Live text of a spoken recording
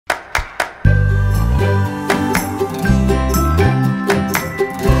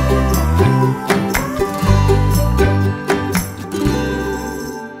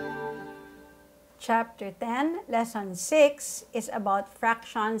Chapter 10, Lesson 6 is about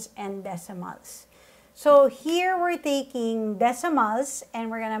fractions and decimals. So here we're taking decimals and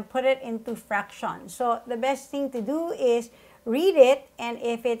we're going to put it into fractions. So the best thing to do is read it, and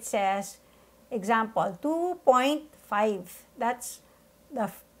if it says, example, 2.5, that's the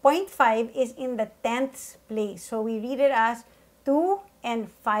 0.5 is in the tenths place. So we read it as 2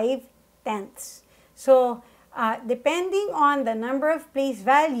 and 5 tenths. So depending on the number of place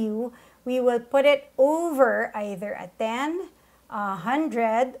value, we will put it over either a 10,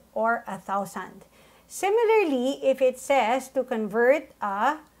 100, or 1,000. Similarly, if it says to convert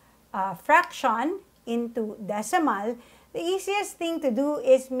a fraction into decimal, the easiest thing to do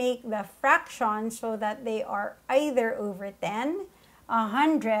is make the fraction so that they are either over 10,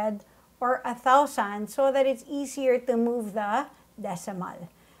 100, or 1,000, so that it's easier to move the decimal.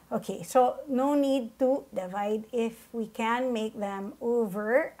 Okay, so no need to divide if we can make them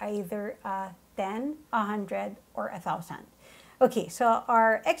over either 10, 100, or 1,000. Okay, so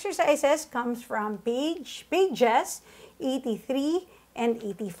our exercises comes from pages 83 and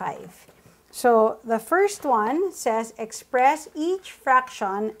 85. So the first one says express each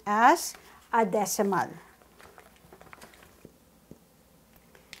fraction as a decimal.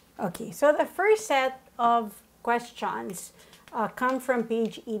 Okay, so the first set of questions come from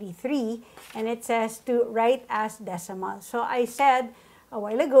page 83, and it says to write as decimal. So I said a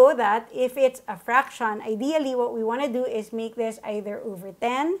while ago that if it's a fraction, ideally what we want to do is make this either over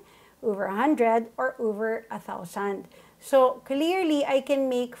 10, over 100, or over 1,000. So clearly I can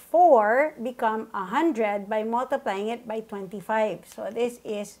make 4 become 100 by multiplying it by 25. So this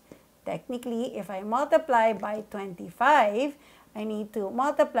is technically, if I multiply by 25, I need to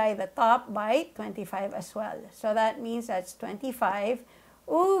multiply the top by 25 as well. So that means that's 25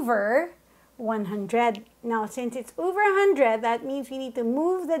 over 100. Now, since it's over 100, that means we need to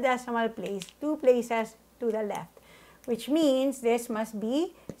move the decimal place 2 places to the left, which means this must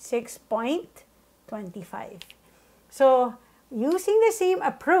be 6.25. So, using the same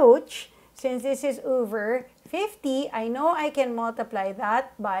approach, since this is over 50, I know I can multiply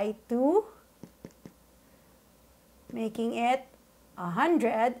that by 2, making it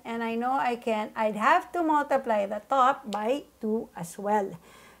 100, and I know I'd have to multiply the top by 2 as well.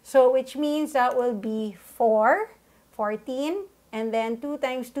 So, which means that will be 4, 14, and then 2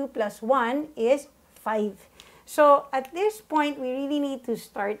 times 2 plus 1 is 5. So, at this point, we really need to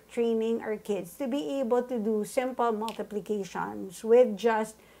start training our kids to be able to do simple multiplications with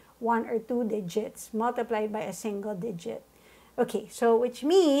just 1 or 2 digits multiplied by a single digit. Okay, so which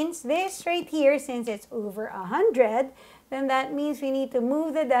means this right here, since it's over 100, then that means we need to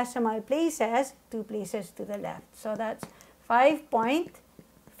move the decimal places 2 places to the left. So that's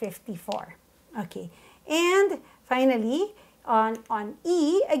 5.54. Okay, and finally, on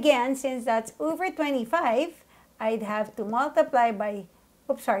E, again, since that's over 25, I'd have to multiply by,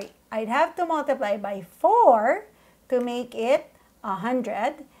 I'd have to multiply by 4 to make it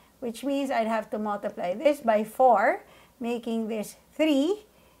 100, which means I'd have to multiply this by 4, making this 3,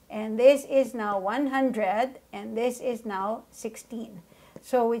 and this is now 100, and this is now 16.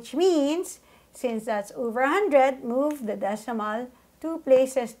 So which means, since that's over 100, move the decimal 2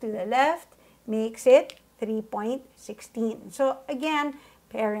 places to the left, makes it 3.16. So again,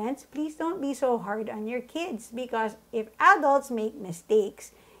 parents, please don't be so hard on your kids, because if adults make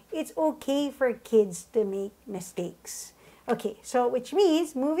mistakes, it's okay for kids to make mistakes. Okay, so which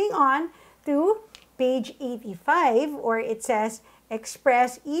means, moving on to page 85, where it says,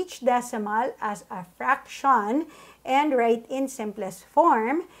 express each decimal as a fraction and write in simplest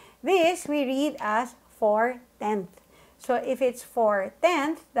form. This we read as 4/10. So if it's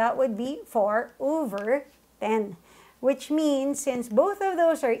 4/10, that would be 4 over 10. Which means, since both of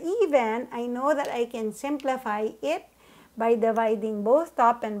those are even, I know that I can simplify it by dividing both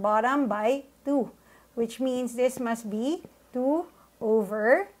top and bottom by 2. Which means this must be 2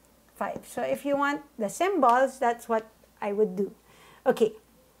 over 5. So if you want the symbols, that's what I would do. Okay,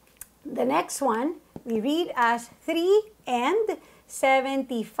 the next one we read as 3 and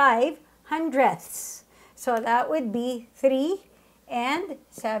 75 hundredths. So that would be 3 and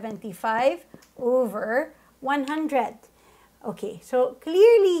 75 over 100. Okay, so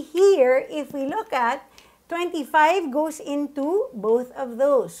clearly here, if we look at 25 goes into both of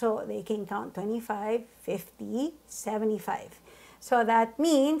those. So they can count 25, 50, 75. So that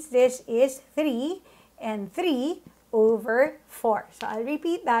means this is 3 and 3 over 4. So I'll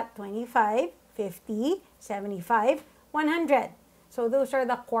repeat that: 25, 50, 75, 100. So those are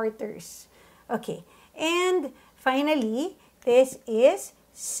the quarters. Okay, and finally, this is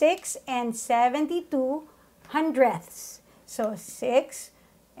 6 and 72 hundredths. So 6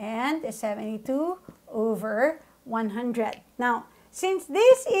 and 72 over 100. Now, since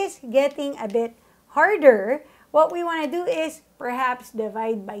this is getting a bit harder, what we want to do is perhaps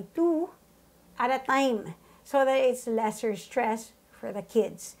divide by 2 at a time so that it's lesser stress for the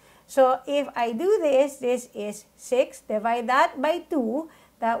kids. So if I do this, this is 6. Divide that by 2.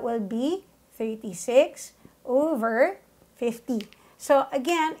 That will be 36 over 50. So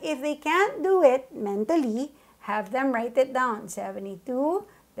again, if they can't do it mentally, have them write it down. 72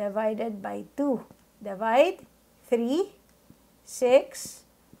 divided by 2. Divide 3, 6,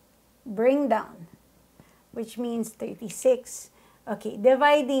 bring down, which means 36. Okay,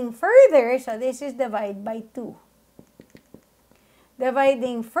 dividing further, so this is divide by 2.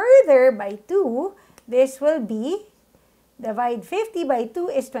 Dividing further by 2, this will be, divide 50 by 2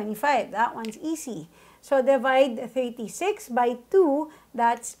 is 25. That one's easy. So divide 36 by 2,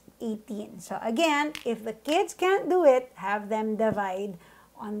 that's 18. So again, if the kids can't do it, have them divide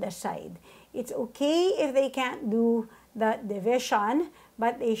on the side. It's okay if they can't do the division,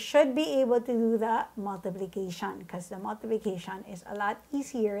 but they should be able to do the multiplication because the multiplication is a lot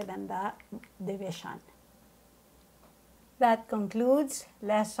easier than the division. That concludes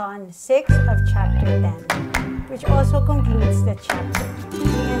lesson 6 of chapter 10, which also concludes the chapter. See you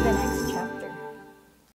in the next chapter.